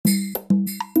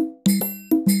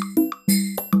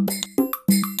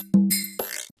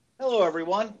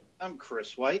everyone. I'm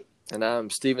Chris White. And I'm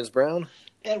Stevens Brown.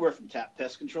 And we're from Tap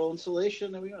Pest Control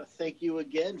Installation. And we want to thank you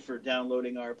again for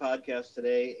downloading our podcast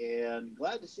today. And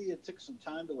glad to see you took some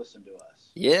time to listen to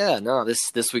us. Yeah, no,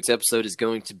 this week's episode is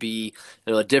going to be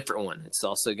a different one. It's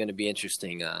also going to be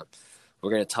interesting.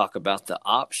 We're going to talk about the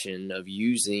option of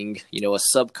using, a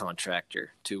subcontractor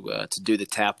to do the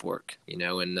tap work, and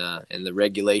the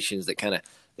regulations that kind of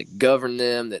that govern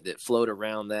them, that float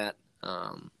around that.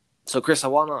 So, Chris,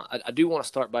 I do want to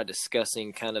start by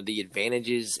discussing kind of the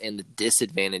advantages and the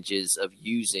disadvantages of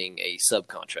using a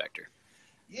subcontractor.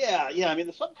 Yeah. I mean,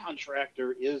 the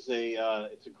subcontractor is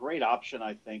it's a great option.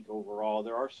 I think overall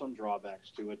there are some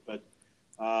drawbacks to it, but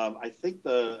I think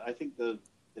the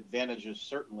advantages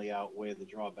certainly outweigh the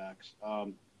drawbacks.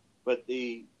 But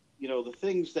the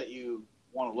things that you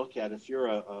want to look at if you're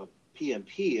a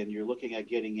PMP and you're looking at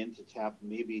getting into tap,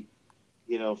 maybe.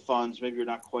 Funds, maybe you're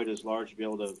not quite as large to be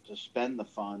able to spend the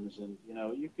funds. And,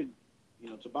 you could,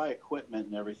 to buy equipment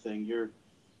and everything, you're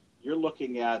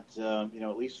looking at,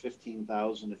 at least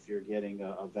 $15,000 if you're getting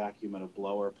a vacuum and a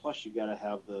blower. Plus you got to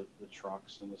have the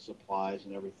trucks and the supplies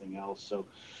and everything else. So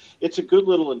it's a good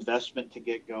little investment to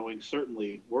get going,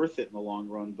 certainly worth it in the long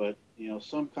run. But,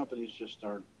 some companies just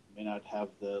may not have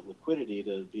the liquidity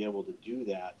to be able to do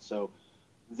that. So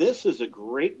this is a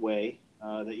great way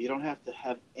that you don't have to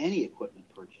have any equipment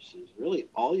purchases. Really,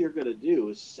 all you're going to do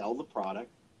is sell the product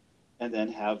and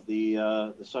then have the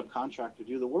subcontractor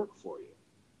do the work for you.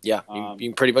 Yeah, you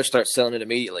can pretty much start selling it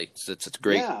immediately. So it's a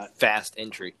great, fast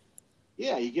entry.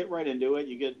 Yeah, you get right into it.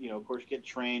 You get, of course, get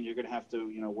trained. You're going to have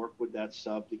to, work with that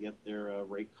sub to get their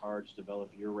rate cards,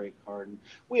 develop your rate card. And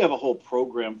we have a whole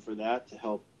program for that to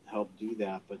help do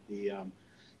that. But the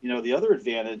other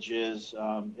advantage is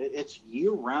it's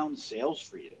year-round sales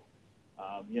for you.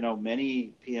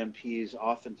 Many PMPs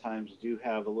oftentimes do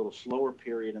have a little slower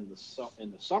period in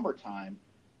the summertime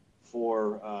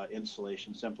for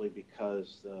installation, simply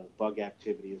because the bug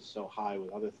activity is so high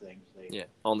with other things.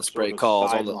 On the spray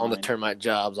calls, on the termite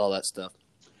jobs, all that stuff.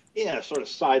 Yeah, sort of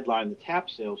sideline the tap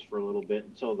sales for a little bit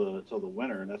until the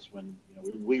winter, and that's when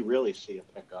we really see a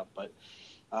pickup. But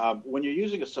when you're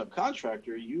using a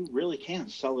subcontractor, you really can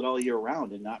sell it all year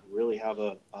round and not really have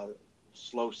a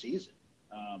slow season.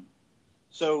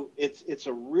 So it's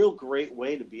a real great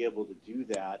way to be able to do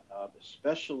that,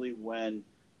 especially when,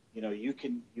 you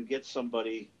get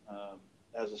somebody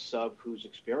as a sub who's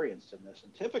experienced in this.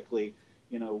 And typically,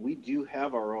 we do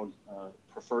have our own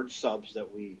preferred subs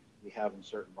that we have in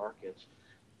certain markets,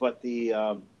 but the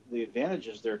advantage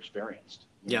is they're experienced.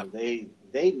 They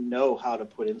know how to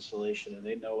put insulation and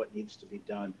they know what needs to be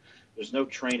done. There's no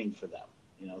training for them.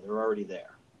 They're already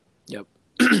there. Yep.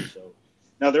 So.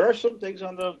 Now, there are some things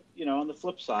on the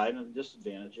flip side and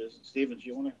disadvantages. Stevens,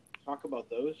 you want to talk about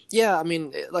those? Yeah, I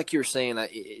mean, like you were saying,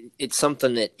 it's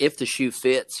something that if the shoe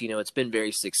fits, it's been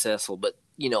very successful. But,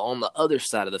 on the other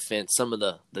side of the fence, some of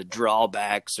the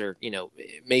drawbacks or,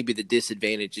 maybe the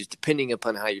disadvantages, depending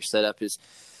upon how you're set up is,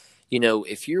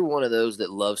 if you're one of those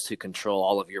that loves to control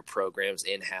all of your programs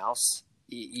in-house,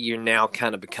 you're now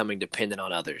kind of becoming dependent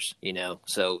on others,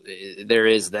 So there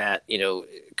is that,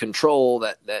 control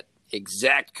that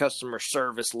exact customer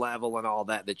service level and all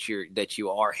that you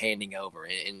are handing over,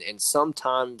 and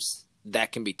sometimes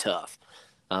that can be tough.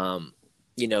 And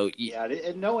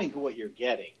knowing what you're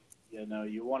getting,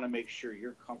 you want to make sure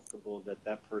you're comfortable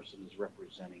that person is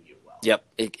representing you well. Yep,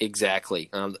 exactly.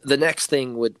 The next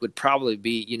thing would probably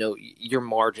be, your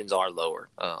margins are lower,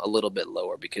 a little bit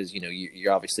lower, because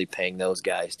you're obviously paying those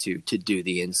guys to do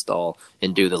the install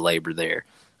and do the labor there.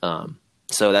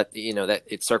 So that, that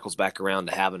it circles back around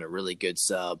to having a really good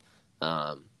sub,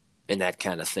 and that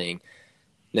kind of thing.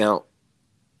 Now,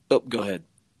 go ahead.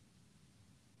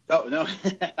 Oh, no,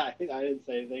 I didn't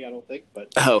say anything, I don't think,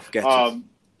 but. Oh, gotcha.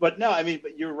 But no, I mean,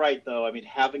 but you're right though. I mean,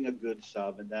 having a good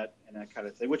sub and that kind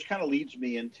of thing, which kind of leads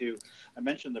me into, I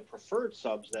mentioned the preferred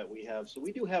subs that we have. So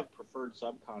we do have preferred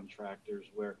subcontractors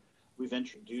where we've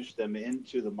introduced them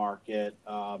into the market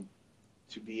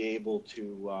to be able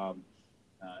to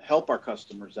help our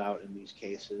customers out in these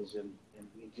cases, and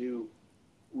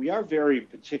we are very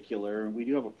particular, and we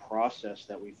do have a process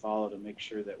that we follow to make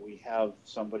sure that we have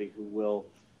somebody who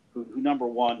number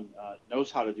one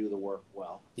knows how to do the work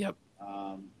well. Yep.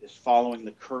 Is following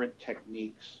the current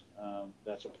techniques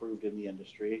that's approved in the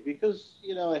industry, because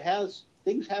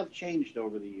things have changed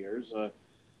over the years.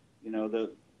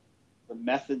 The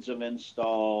methods of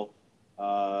install,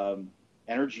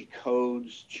 energy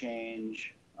codes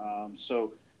change.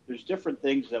 So there's different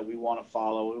things that we want to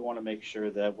follow. We want to make sure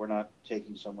that we're not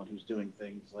taking someone who's doing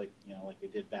things like they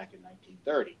did back in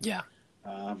 1930. Yeah.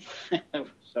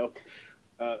 So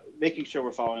making sure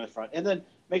we're following the front, and then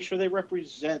make sure they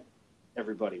represent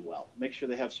everybody well. Make sure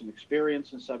they have some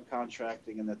experience in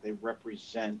subcontracting and that they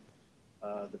represent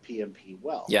the PMP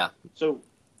well. Yeah. So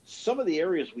some of the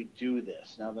areas we do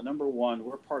this. Now, the number one,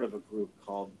 we're part of a group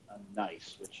called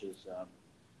NICE, which is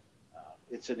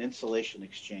it's an insulation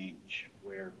exchange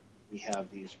where we have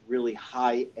these really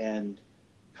high-end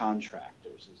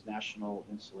contractors. It's National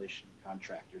Insulation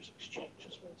Contractors Exchange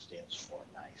is what it stands for,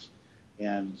 NICE.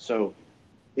 And so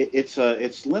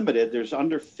it's limited. There's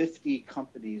under 50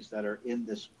 companies that are in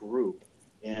this group,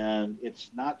 and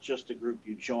it's not just a group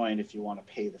you join if you want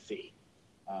to pay the fee.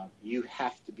 You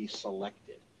have to be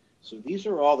selected. So these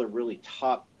are all the really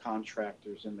top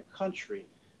contractors in the country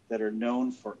that are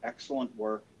known for excellent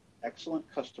work, excellent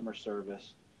customer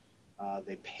service.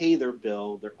 They pay their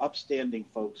bill. They're upstanding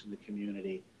folks in the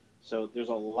community. So there's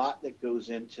a lot that goes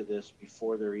into this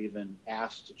before they're even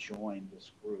asked to join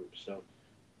this group. So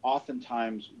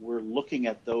oftentimes we're looking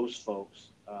at those folks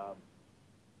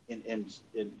in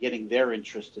getting their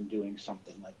interest in doing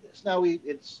something like this. Now,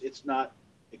 it's not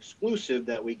exclusive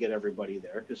that we get everybody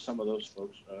there, because some of those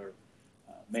folks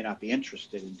may not be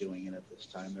interested in doing it at this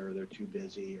time. They're too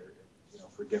busy, or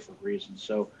for different reasons.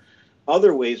 So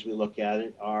other ways we look at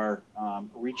it are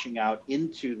reaching out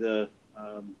into the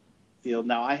field.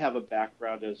 Now, I have a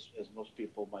background, as most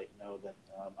people might know, that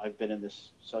I've been in this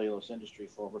cellulose industry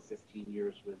for over 15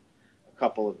 years with a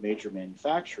couple of major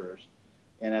manufacturers.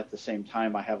 And at the same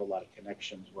time, I have a lot of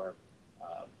connections where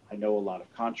I know a lot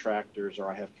of contractors,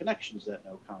 or I have connections that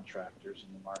know contractors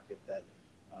in the market, that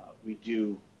we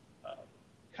do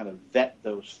kind of vet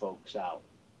those folks out,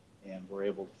 and we're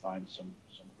able to find some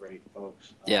great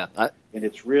folks. Yeah. And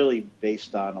it's really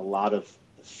based on a lot of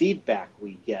the feedback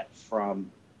we get from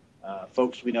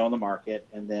folks we know in the market,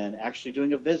 and then actually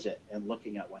doing a visit and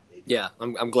looking at what they do. Yeah,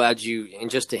 I'm glad you, and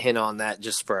just to hint on that,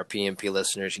 just for our PMP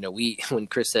listeners, when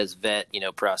Chris says vet,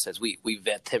 process, we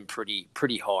vet them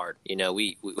pretty hard.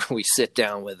 We sit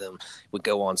down with them, we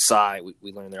go on site,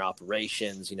 we learn their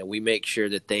operations. We make sure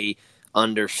that they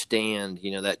understand,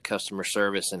 that customer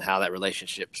service and how that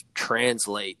relationship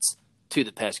translates to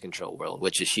the pest control world,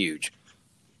 which is huge.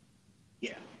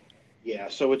 Yeah.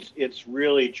 So it's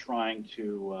really trying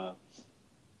to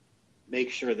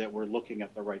make sure that we're looking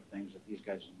at the right things, that these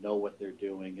guys know what they're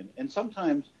doing. And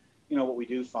sometimes, what we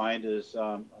do find is,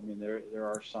 there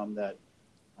are some that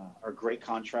are great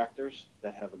contractors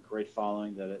that have a great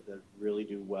following, that really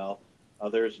do well.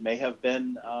 Others may have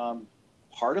been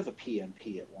part of a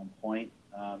PMP at one point,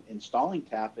 installing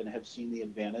TAP, and have seen the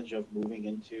advantage of moving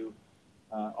into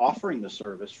offering the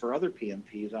service for other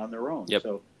PMPs on their own. Yep.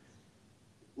 So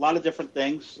a lot of different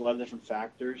things, a lot of different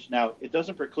factors. Now, it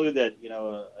doesn't preclude that,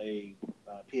 a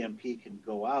PMP can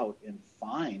go out and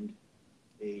find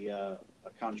a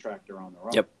contractor on their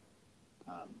own. Yep.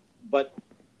 But,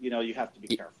 you have to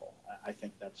be careful. I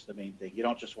think that's the main thing. You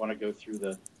don't just want to go through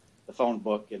the phone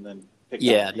book and then pick up.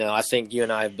 Yeah, no, I think you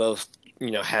and I have both,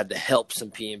 had to help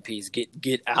some PMPs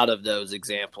get out of those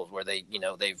examples where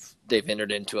they've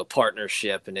entered into a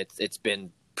partnership, and it's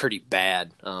been pretty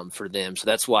bad for them. So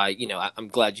that's why, I'm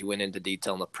glad you went into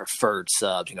detail on the preferred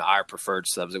subs, our preferred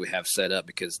subs that we have set up,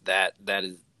 because that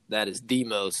is the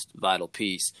most vital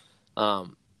piece.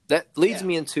 That leads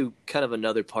me into kind of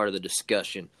another part of the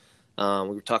discussion. We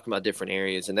were talking about different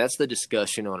areas, and that's the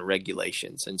discussion on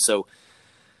regulations. And so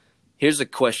here's a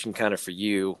question kind of for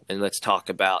you, and let's talk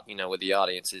about, with the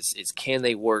audience, is can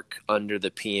they work under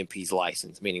the PMP's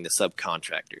license, meaning the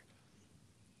subcontractor?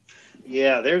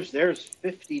 Yeah, there's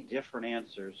 50 different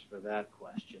answers for that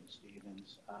question,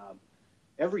 Stevens.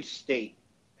 Every state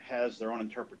has their own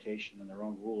interpretation and their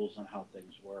own rules on how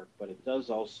things work, but it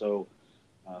does also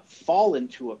fall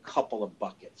into a couple of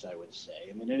buckets, I would say.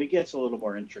 And it gets a little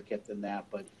more intricate than that,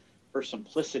 but for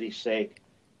simplicity's sake,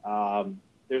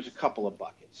 there's a couple of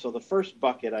buckets. So the first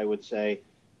bucket, I would say,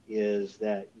 is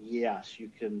that, yes,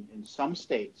 you can, in some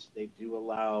states, they do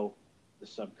allow the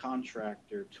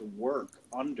subcontractor to work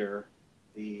under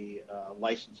the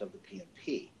license of the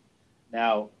PMP.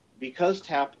 Now, because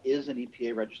TAP is an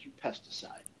EPA-registered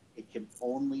pesticide, it can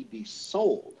only be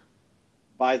sold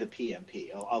by the PMP,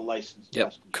 a licensed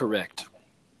pest control correct. company.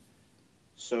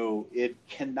 So it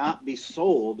cannot be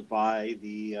sold by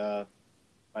the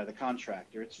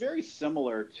contractor. It's very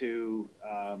similar to,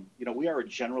 we are a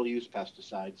general use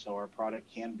pesticide, so our product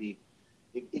can be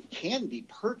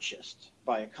purchased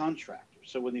by a contractor.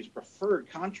 So when these preferred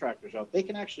contractors out, they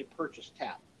can actually purchase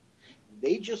TAP.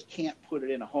 They just can't put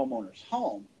it in a homeowner's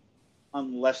home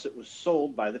unless it was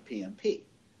sold by the PMP.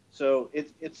 So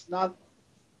it's not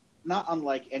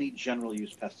unlike any general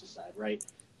use pesticide, right?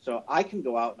 So I can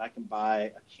go out and I can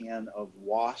buy a can of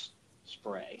Wasp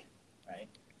spray, right,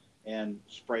 and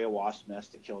spray a wasp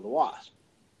nest to kill the wasp.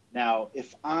 Now,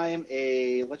 if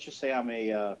let's just say I'm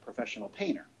a professional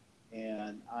painter,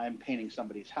 and I'm painting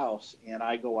somebody's house, and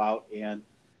I go out and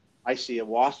I see a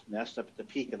wasp nest up at the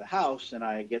peak of the house, and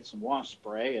I get some wasp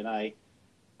spray, and I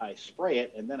spray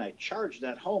it, and then I charge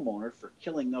that homeowner for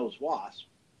killing those wasps,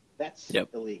 that's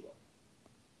illegal.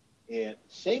 And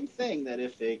same thing that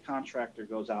if a contractor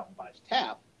goes out and buys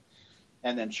TAP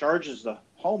and then charges the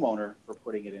homeowner for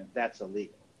putting it in, that's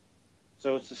illegal.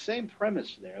 So it's the same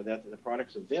premise there, that the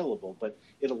product's available, but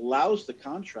it allows the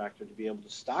contractor to be able to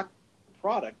stock the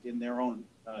product in their own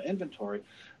inventory,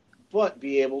 but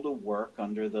be able to work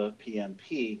under the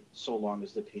PMP so long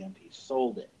as the PMP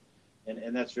sold it.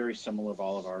 And that's very similar of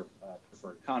all of our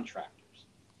preferred contractors.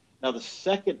 Now, the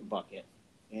second bucket,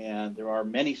 and there are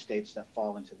many states that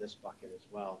fall into this bucket as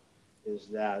well, is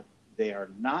that they are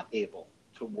not able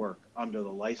to work under the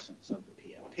license of the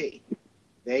PMP.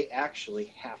 They actually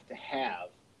have to have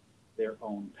their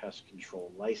own pest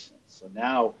control license. So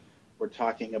now we're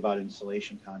talking about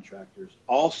installation contractors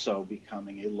also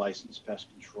becoming a licensed pest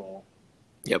control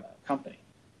company.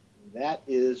 That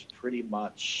is pretty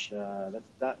much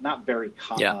that's not very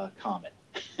common.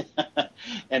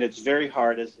 And it's very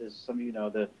hard, as some of you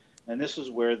know, and this is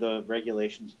where the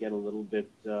regulations get a little bit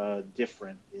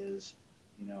different, is,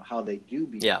 how they do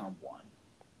become one.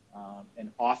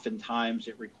 And oftentimes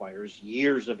it requires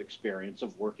years of experience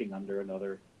of working under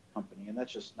another company, and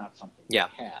that's just not something we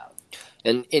have.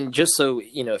 And just so,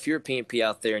 if you're a PMP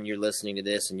out there and you're listening to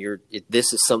this and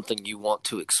this is something you want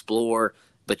to explore,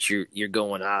 but you're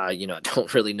going, I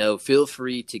don't really know, feel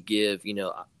free to give,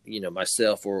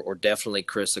 myself or definitely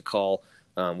Chris a call.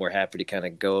 We're happy to kind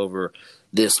of go over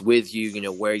this with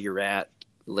you, where you're at,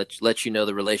 let you know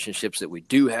the relationships that we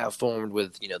do have formed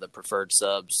with, the preferred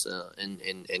subs,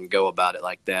 and go about it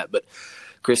like that. But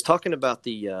Chris, talking about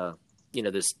the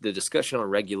discussion on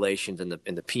regulations and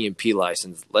the PMP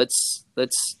license,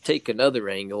 let's take another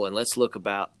angle and let's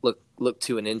look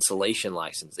to an insulation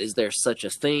license. Is there such a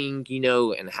thing,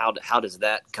 and how does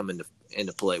that come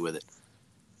into play with it?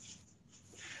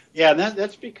 Yeah,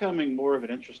 that's becoming more of an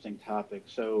interesting topic.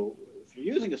 So if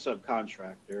you're using a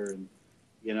subcontractor and,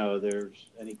 there's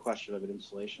any question of an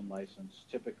installation license,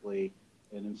 typically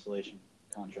an installation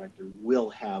contractor will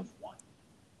have one.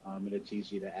 And it's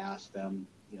easy to ask them,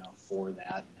 for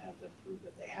that and have them prove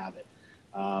that they have it.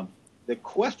 The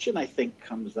question I think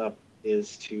comes up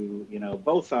is to,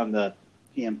 both on the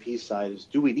PMP side, is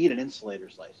do we need an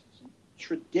insulator's license?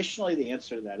 Traditionally, the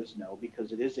answer to that is no,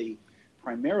 because it is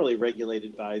primarily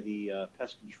regulated by the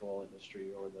pest control industry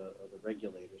or the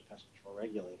regulators, pest control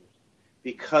regulators,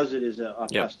 because it is a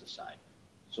pesticide.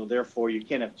 So therefore, you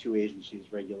can't have two agencies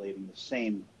regulating the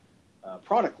same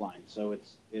product line. So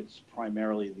it's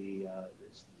primarily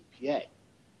it's the EPA,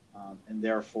 and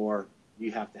therefore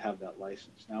you have to have that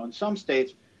license. Now, in some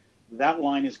states, that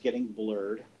line is getting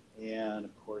blurred, and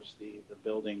of course the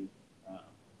building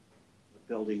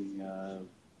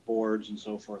boards and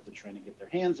so forth are trying to get their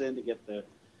hands in to get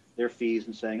their fees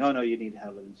and saying, oh no, you need to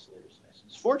have an insulator's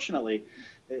license. Fortunately,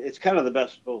 it's kind of the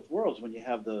best of both worlds when you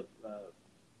have the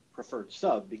preferred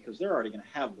sub, because they're already going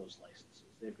to have those licenses.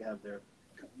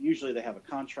 Usually they have a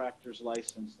contractor's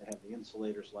license, they have the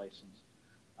insulator's license.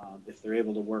 If they're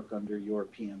able to work under your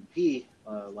PMP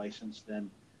license, then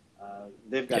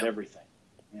they've got everything,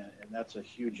 and that's a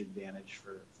huge advantage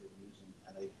for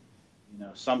using.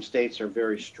 And some states are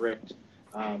very strict.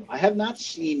 I have not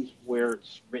seen where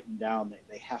it's written down that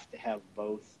they have to have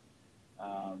both.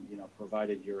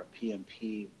 Provided you're a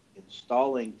PMP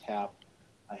installing TAP,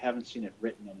 I haven't seen it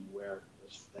written anywhere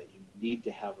that you need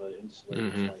to have an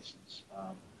insulator's license.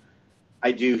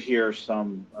 I do hear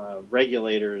some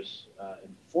regulators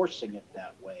enforcing it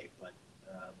that way, but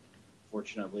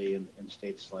fortunately in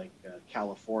states like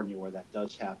California, where that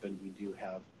does happen, we do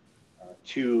have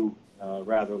two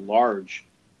rather large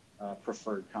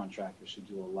preferred contractors who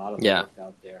do a lot of the work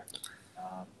out there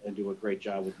and do a great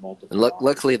job with multiple. And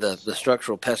luckily, the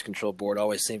Structural Pest Control Board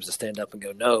always seems to stand up and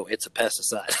go, no, it's a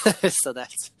pesticide. So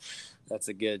that's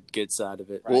a good side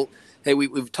of it. Right. Well, hey,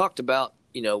 we've talked about,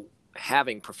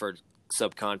 having preferred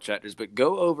subcontractors, but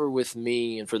go over with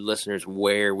me and for the listeners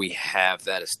where we have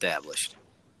that established.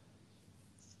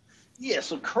 Yeah,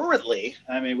 so currently,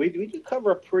 we do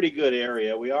cover a pretty good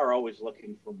area. We are always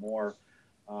looking for more,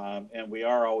 and we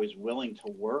are always willing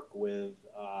to work with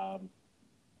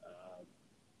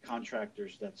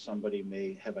contractors that somebody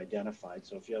may have identified.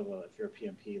 So if you're a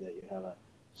PMP that you have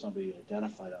somebody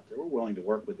identified out there, we're willing to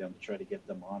work with them to try to get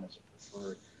them on as a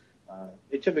preferred.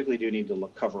 They typically do need to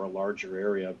cover a larger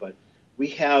area, but we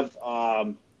have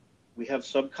We have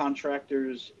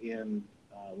subcontractors in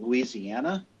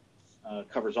Louisiana,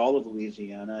 covers all of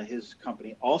Louisiana. His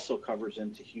company also covers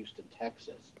into Houston,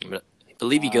 Texas. I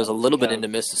believe he goes a little bit into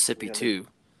Mississippi too.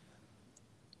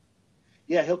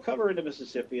 Yeah, he'll cover into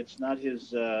Mississippi. It's not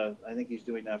his. I think he's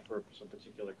doing that for some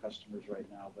particular customers right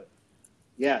now. But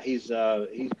yeah, he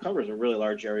covers a really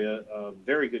large area.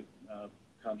 Very good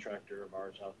contractor of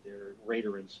ours out there,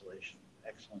 Raider Insulation.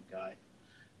 Excellent guy.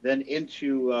 Then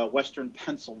into Western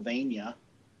Pennsylvania,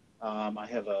 I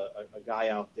have a guy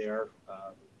out there.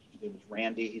 His name is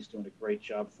Randy. He's doing a great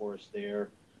job for us there.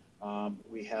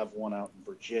 We have one out in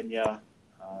Virginia,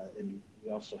 and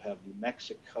we also have New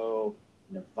Mexico,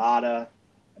 Nevada.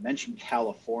 I mentioned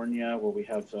California, where we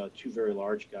have two very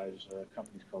large guys,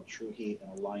 companies called True Heat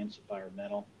and Alliance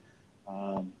Environmental.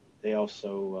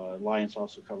 Alliance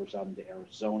also covers out into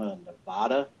Arizona and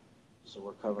Nevada, so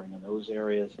we're covering in those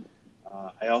areas.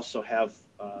 I also have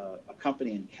a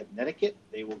company in Connecticut.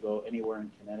 They will go anywhere in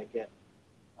Connecticut.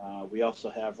 We also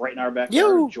have right in our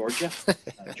backyard, Georgia,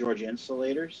 Georgia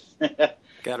Insulators.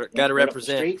 Got to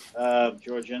represent.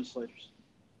 Georgia Insulators.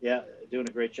 Yeah, doing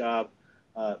a great job.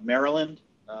 Maryland,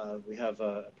 we have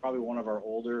probably one of our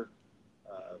older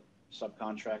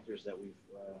subcontractors that we've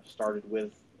started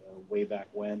with way back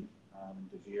when,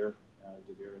 DeVere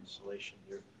Insulation.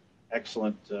 They're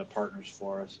excellent partners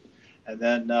for us. And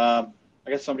then I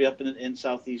got somebody up in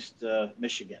Southeast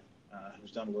Michigan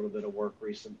who's done a little bit of work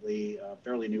recently,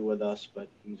 fairly new with us, but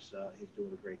he's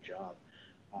doing a great job.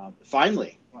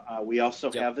 Finally, we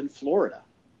also have in Florida,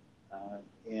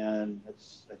 and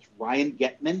that's Ryan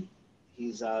Getman.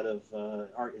 He's out of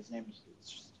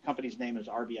his company's name is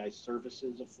RBI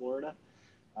Services of Florida.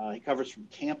 He covers from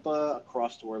Tampa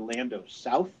across to Orlando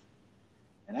South.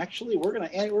 And actually, we're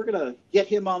gonna get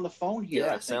him on the phone here.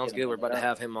 Yeah, sounds good. We're about to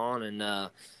have him on and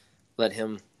let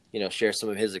him, share some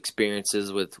of his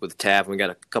experiences with TAP. We got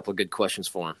a couple of good questions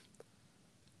for him.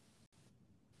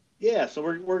 Yeah, so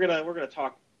we're gonna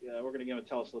talk. We're gonna get him to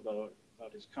tell us a little bit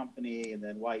about his company and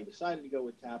then why he decided to go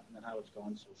with TAP and then how it's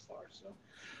gone so far. So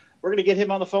we're gonna get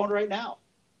him on the phone right now.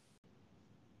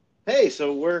 Hey,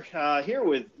 so we're here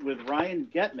with Ryan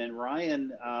Getman.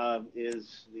 Ryan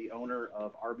is the owner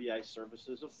of RBI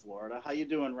Services of Florida. How you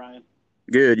doing, Ryan?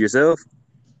 Good. Yourself?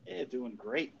 Yeah, doing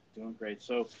great.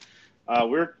 So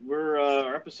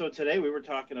our episode today, we were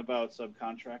talking about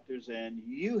subcontractors, and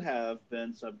you have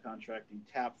been subcontracting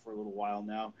TAP for a little while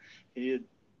now. Can you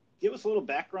give us a little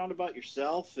background about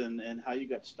yourself and how you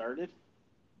got started?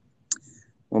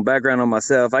 Well, background on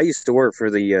myself, I used to work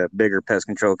for the bigger pest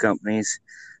control companies,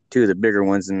 two of the bigger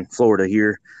ones in Florida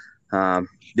here,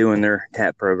 doing their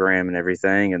TAP program and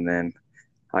everything. And then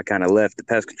I kind of left the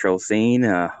pest control scene,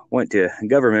 went to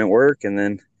government work, and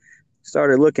then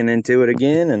started looking into it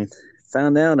again and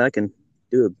found out I can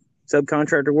do a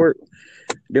subcontractor work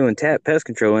doing TAP pest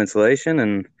control insulation,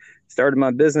 and started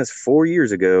my business 4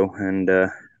 years ago, and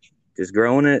just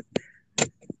growing it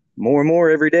more and more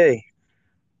every day.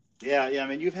 Yeah. I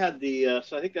mean, you've had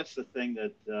so I think that's the thing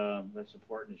that's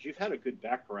important is you've had a good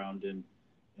background in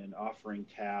offering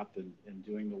TAP and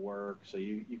doing the work. So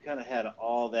you kind of had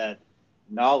all that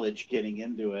knowledge getting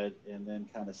into it, and then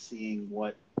kind of seeing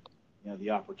what the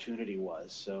opportunity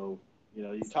was. So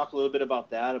you talk a little bit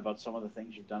about that, about some of the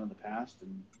things you've done in the past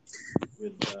and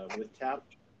with TAP.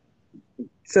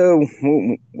 So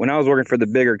when I was working for the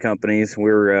bigger companies, we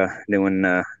were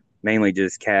doing mainly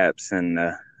just caps, and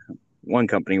one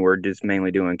company we're just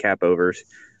mainly doing cap overs,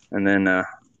 and then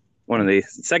the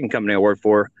second company I worked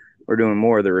for, we're doing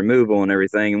more of the removal and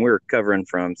everything, and we were covering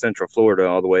from Central Florida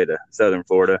all the way to Southern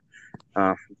Florida.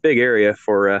 Big area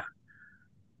for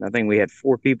I think we had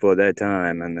 4 people at that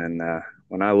time, and then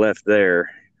when I left there,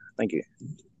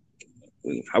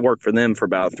 I worked for them for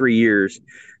about 3 years,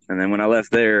 and then when I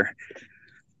left there,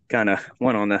 kind of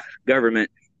went on the government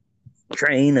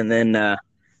train, and then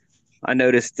I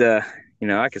noticed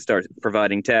I could start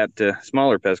providing TAP to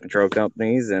smaller pest control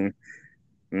companies, and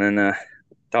then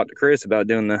talked to Chris about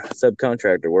doing the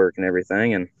subcontractor work and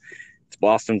everything, and it's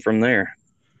blossomed from there.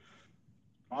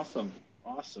 Awesome.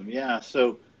 Yeah.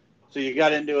 So you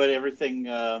got into it, everything,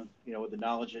 with the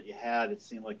knowledge that you had, it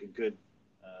seemed like a good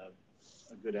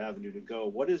avenue to go.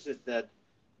 What is it that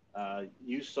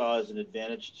you saw as an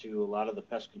advantage to a lot of the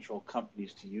pest control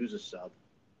companies to use a sub?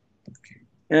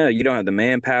 Yeah, you don't have the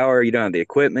manpower, you don't have the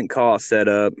equipment cost set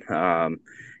up. The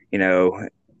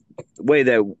way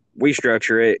that we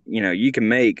structure it, you can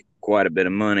make quite a bit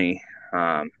of money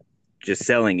just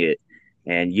selling it,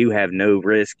 and you have no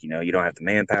risk. You don't have the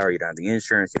manpower, you don't have the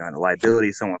insurance, you don't have the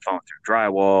liability, someone falling through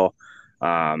drywall,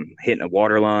 hitting a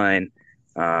water line,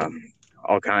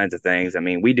 all kinds of things. I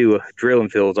mean, we do drill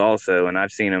and fills also, and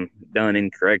I've seen them done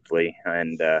incorrectly,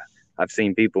 and I've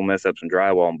seen people mess up some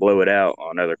drywall and blow it out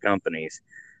on other companies.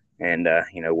 And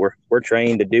we're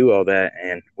trained to do all that,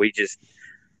 and we just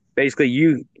basically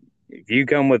if you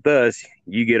come with us,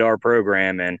 you get our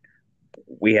program, and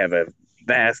we have a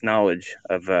vast knowledge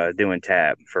of doing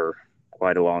tap for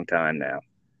quite a long time now.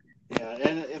 Yeah,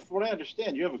 and if what I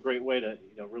understand, you have a great way to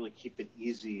really keep it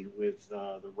easy with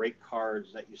the rate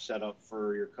cards that you set up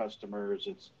for your customers.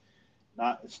 It's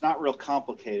not real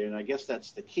complicated, and I guess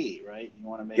that's the key, right? You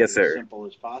want to make Yes, it sir. as simple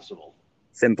as possible.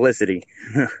 Simplicity.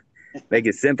 Make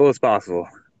it simple as possible.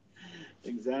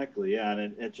 Exactly, yeah,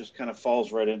 and it just kind of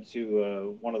falls right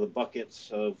into one of the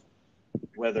buckets of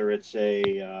whether it's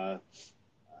a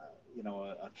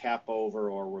cap over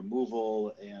or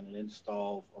removal and an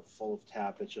install of full of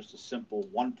tap. It's just a simple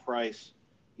one price,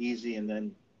 easy, and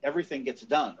then everything gets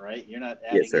done, right? You're not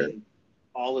Yes, adding sir. in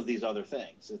all of these other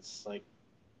things. It's like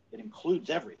it includes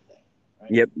everything, right?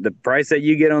 Yep. The price that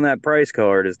you get on that price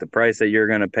card is the price that you're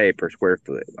going to pay per square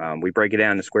foot. We break it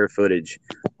down to square footage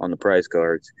on the price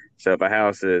cards. So if a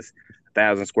house is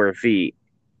 1,000 square feet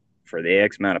for the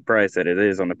X amount of price that it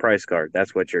is on the price card,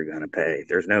 that's what you're going to pay.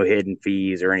 There's no hidden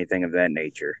fees or anything of that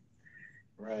nature.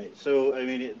 Right. So I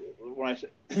mean, when I say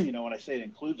when I say it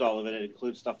includes all of it, it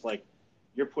includes stuff like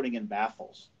you're putting in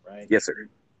baffles, right? Yes, sir.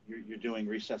 You're doing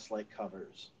recessed light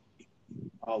covers.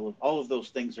 All of those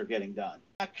things are getting done.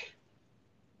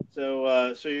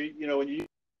 So when you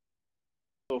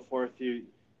so forth, you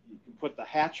can put the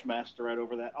Hatchmaster right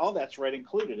over that. All that's right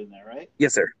included in there, right?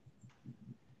 Yes, sir.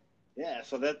 Yeah.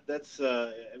 So that's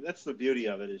the beauty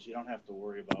of it is you don't have to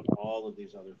worry about all of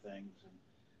these other things,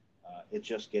 and it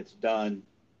just gets done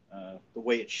the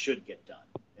way it should get done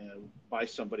by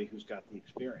somebody who's got the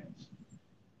experience.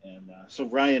 And so,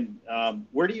 Ryan,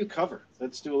 where do you cover?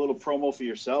 Let's do a little promo for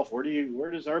yourself. Where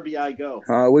does RBI go?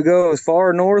 We go as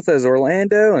far north as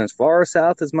Orlando and as far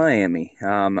south as Miami,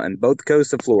 on both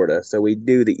coasts of Florida. So we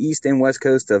do the east and west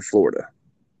coast of Florida.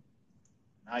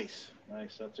 Nice.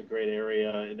 That's a great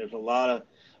area. And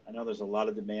I know there's a lot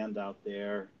of demand out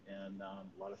there and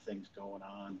a lot of things going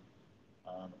on.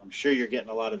 I'm sure you're getting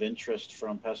a lot of interest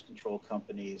from pest control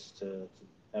companies to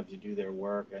have you do their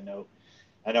work. I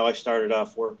know I started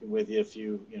off working with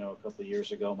you a couple of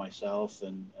years ago myself,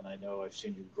 and I know I've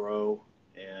seen you grow,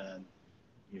 and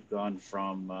you've gone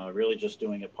from really just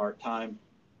doing it part-time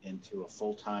into a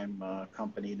full-time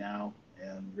company now,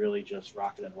 and really just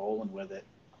rocking and rolling with it.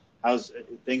 How's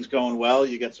things going? Well,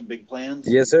 you got some big plans?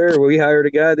 Yes, sir. We hired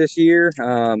a guy this year.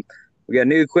 We got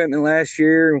new equipment last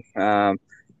year.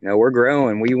 We're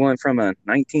growing. We went from a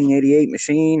 1988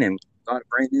 machine and got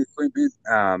brand new equipment.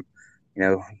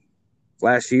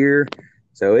 Last year,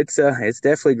 so it's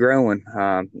definitely growing.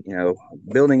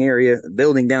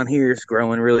 Building down here is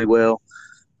growing really well.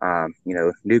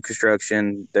 New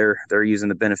construction, they're using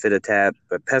the benefit of tap,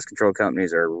 but pest control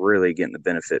companies are really getting the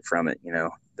benefit from it.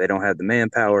 They don't have the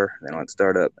manpower, they don't have to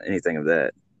start up anything of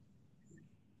that.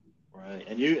 Right,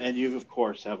 and you of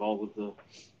course have all of the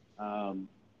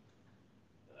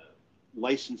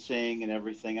licensing and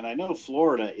everything. And I know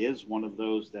Florida is one of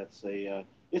those that's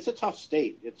it's a tough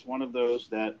state. It's one of those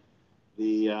that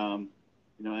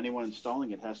anyone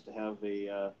installing it has to have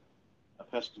a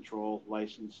pest control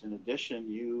license. In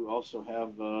addition, you also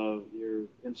have your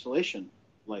installation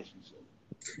licensing.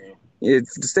 So. The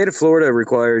state of Florida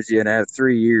requires you to have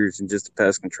 3 years in just the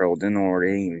pest control in order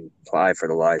to even apply for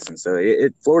the license. So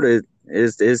Florida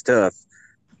is tough.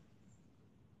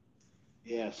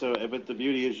 Yeah. So, but the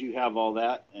beauty is you have all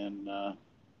that, and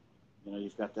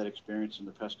you've got that experience in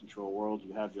the pest control world.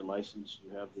 You have your license.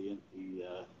 You have the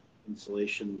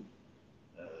installation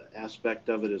aspect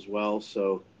of it as well.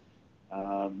 So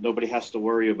nobody has to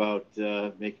worry about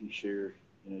making sure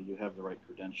you have the right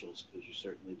credentials, because you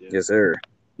certainly do. Yes, sir.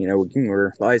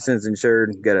 We're licensed,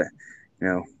 insured. Got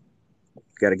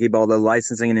to keep all the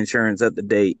licensing and insurance up to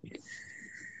date.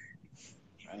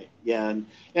 Right. Yeah, and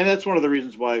that's one of the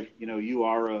reasons why you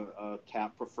are a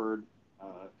TAP preferred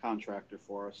contractor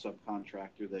for us,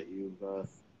 subcontractor, that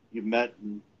you've met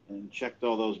and checked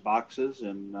all those boxes,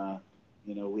 and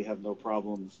we have no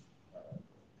problems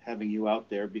having you out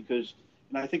there, because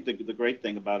I think the great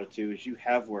thing about it too is you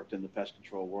have worked in the pest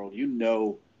control world. You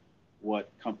know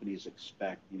what companies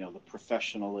expect, the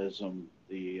professionalism,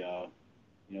 the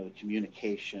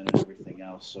communication and everything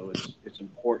else. So it's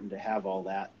important to have all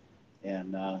that,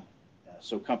 and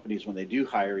so companies, when they do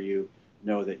hire you,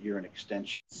 know that you're an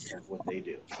extension of what they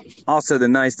do. Also, the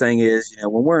nice thing is,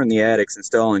 when we're in the attics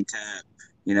installing tap,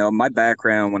 my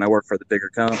background when I worked for the bigger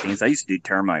companies, I used to do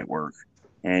termite work.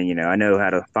 And, I know how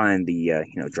to find the,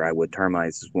 dry wood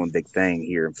termites is one big thing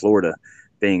here in Florida,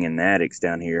 being in the attics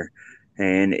down here.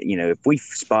 And, if we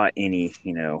spot any,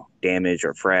 damage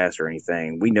or frass or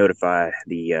anything, we notify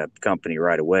the company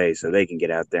right away so they can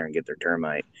get out there and get their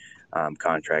termite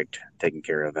contract taken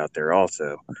care of out there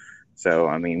also. So,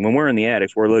 I mean, when we're in the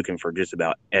attics, we're looking for just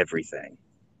about everything.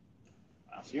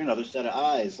 Wow, so you're another set of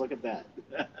eyes. Look at that.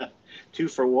 2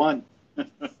 for 1.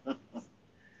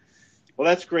 Well,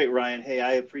 that's great, Ryan. Hey,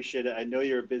 I appreciate it. I know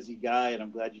you're a busy guy, and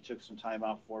I'm glad you took some time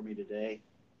out for me today.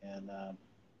 And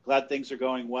glad things are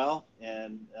going well.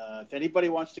 And if anybody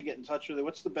wants to get in touch with you,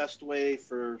 what's the best way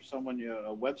for someone?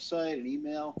 A website, an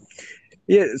email?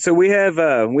 Yeah, so we have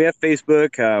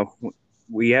Facebook.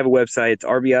 We have a website. It's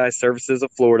RBI Services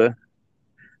of Florida.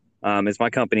 It's my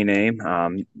company name.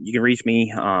 You can reach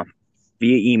me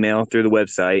via email through the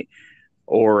website,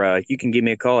 or you can give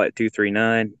me a call at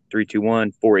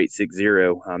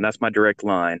 239-321-4860. That's my direct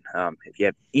line. If you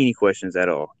have any questions at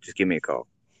all, just give me a call.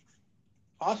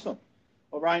 Awesome.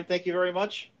 Well, Ryan, thank you very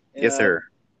much. Yes, sir.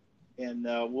 And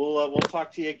we'll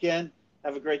talk to you again.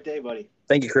 Have a great day, buddy.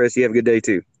 Thank you, Chris. You have a good day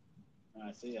too. All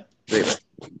right, see ya. See ya.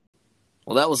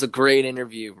 Well, that was a great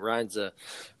interview. Ryan's a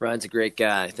great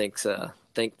guy. Thanks for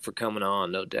coming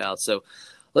on, no doubt. So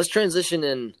let's transition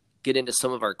and get into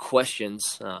some of our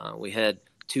questions. We had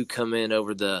 2 come in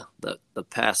over the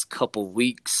past couple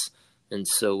weeks. And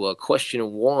so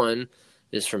question 1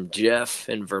 is from Jeff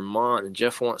in Vermont. And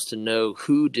Jeff wants to know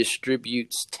who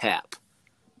distributes TAP.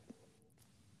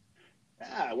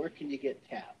 Where can you get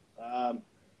TAP?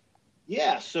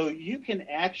 Yeah, so you can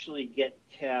actually get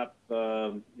TAP.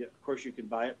 Of course, you can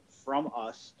buy it from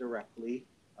us directly.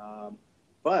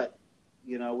 But,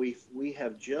 we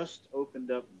have just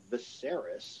opened up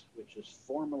Veseris, which is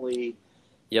formerly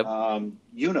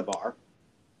Univar,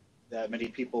 that many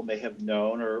people may have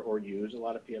known or used. A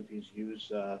lot of PMPs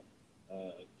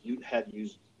had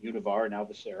used Univar, now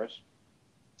Veseris.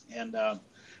 And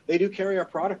they do carry our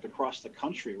product across the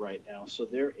country right now, so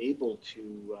they're able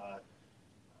to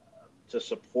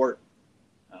support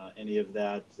any of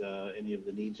the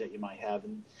needs that you might have.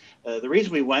 And the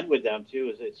reason we went with them too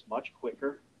is it's much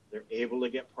quicker. They're able to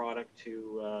get product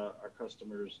to our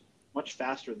customers much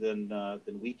faster than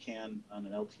we can on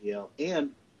an LTL,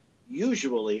 and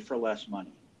usually for less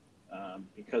money,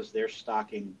 because they're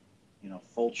stocking,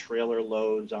 full trailer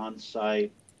loads on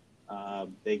site.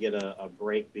 They get a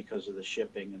break because of the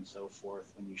shipping and so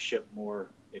forth. When you ship more,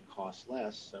 it costs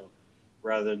less. So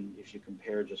rather than, if you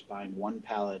compare just buying 1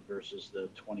 pallet versus the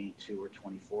 22 or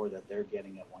 24 that they're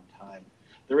getting at one time,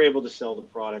 they're able to sell the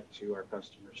product to our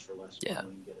customers for less money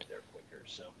and get it there quicker.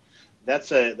 So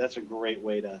that's a great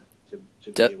way to be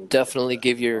able to definitely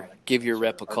give your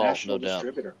rep a call, no doubt.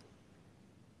 Distributor.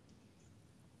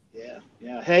 Yeah.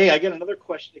 Hey, I got another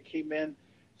question that came in.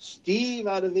 Steve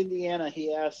out of Indiana,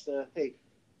 he asked, hey,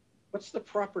 what's the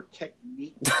proper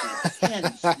technique to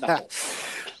hand snuffle?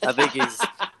 I think he's,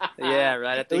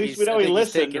 right. I think he's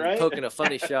poking a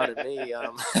funny shot at me.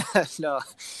 No,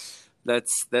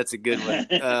 that's a good one.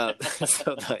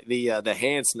 So the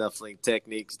hand snuffling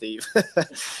technique, Steve.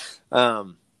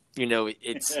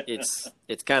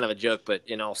 It's kind of a joke, but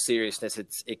in all seriousness,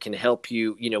 it can help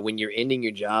you, when you're ending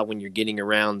your job, when you're getting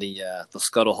around the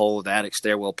scuttle hole, the attic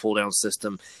stairwell pull down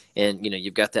system, and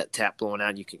you've got that tap blowing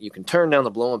out. You can turn down the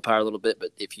blowing power a little bit,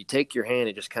 but if you take your hand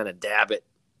and just kind of dab it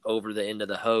over the end of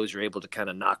the hose, you're able to kind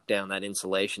of knock down that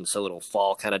insulation so it'll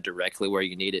fall kind of directly where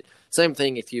you need it. Same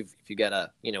thing if you got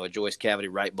a joist cavity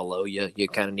right below you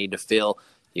kind of need to fill.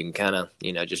 You can kind of,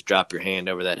 just drop your hand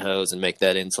over that hose and make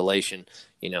that insulation,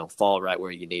 fall right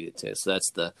where you need it to. So that's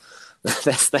the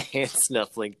hand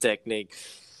snuffling technique.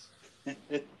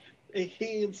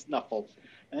 Hand snuffle.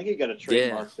 I think you got to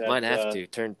trademark that. Might have to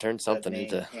turn something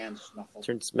into hand snuffle.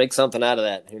 Make something out of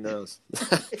that. Who knows?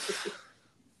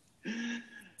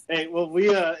 Hey, well, we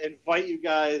invite you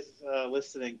guys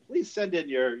listening. Please send in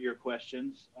your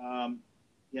questions.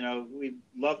 We'd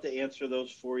love to answer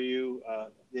those for you.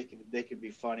 They can be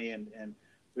funny, and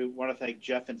we want to thank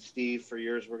Jeff and Steve for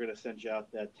yours. We're going to send you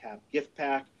out that TAP gift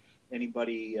pack.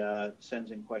 Anybody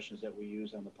sends in questions that we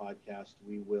use on the podcast,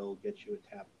 we will get you a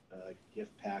TAP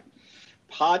gift pack.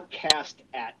 Podcast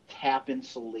at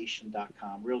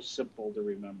tapinsulation.com. Real simple to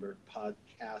remember.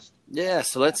 Podcast. Yeah.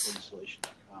 So let's.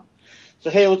 Tapinsulation.com. So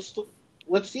hey, let's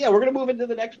we're going to move into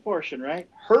the next portion, right?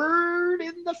 Herd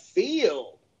in the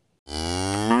field.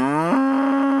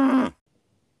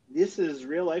 This is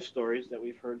real life stories that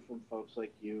we've heard from folks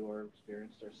like you or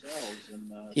experienced ourselves. And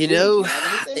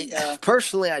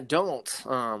personally, I don't.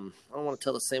 I don't want to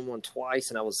tell the same one twice.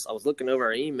 And I was looking over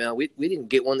our email. We didn't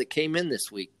get one that came in this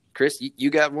week. Chris, you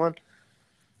got one?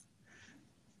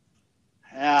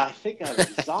 Yeah, I think I've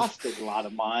exhausted a lot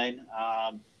of mine.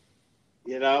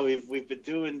 You know, we've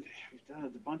done a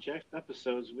bunch of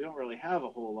episodes. We don't really have a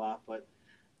whole lot, but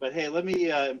hey, let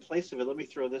me in place of it, let me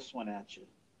throw this one at you.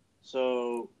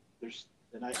 So there's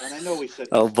and I know we said.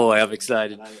 Oh boy, I'm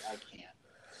excited. I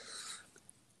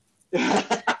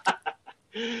can't.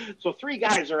 So 3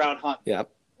 guys are out hunting.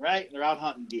 Yep. Right? They're out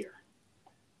hunting deer.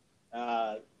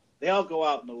 They all go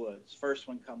out in the woods. First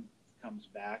one comes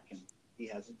back and he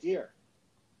has a deer.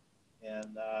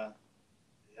 And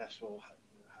yes, well,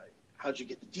 how'd you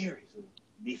get the deer? He said,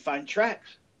 me find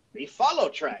tracks. Me follow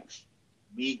tracks.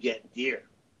 Me get deer.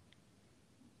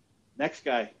 Next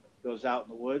guy goes out in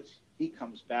the woods. He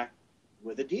comes back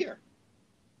with a deer.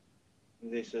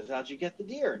 And they says, how'd you get the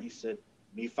deer? And he said,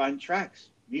 me find tracks.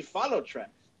 Me follow tracks.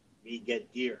 Me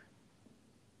get deer.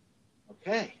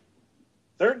 Okay.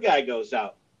 Third guy goes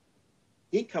out.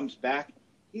 He comes back.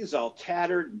 He's all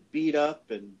tattered and beat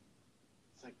up. And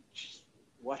it's like,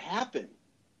 what happened?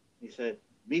 He said,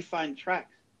 me find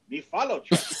tracks. Me follow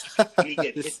tracks. Me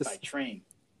get hit by train.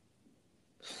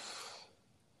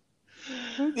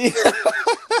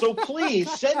 So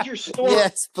please send your story.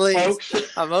 Yes, please.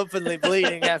 Folks. I'm openly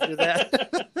bleeding after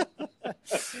that.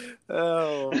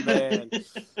 Oh man.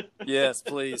 Yes,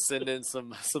 please send in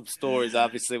some stories.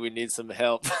 Obviously we need some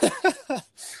help.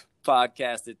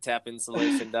 Podcast at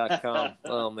tapinsulation.com.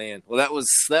 Oh man. Well, that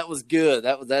was good.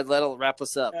 That'll wrap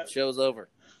us up. Show's over.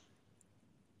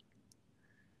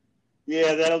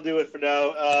 Yeah, that'll do it for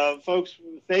now. Folks,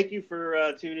 thank you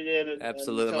for tuning in.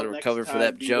 Absolutely. I'm going to recover for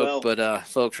that joke. Well. But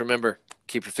folks, remember,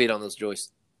 keep your feet on those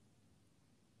joists.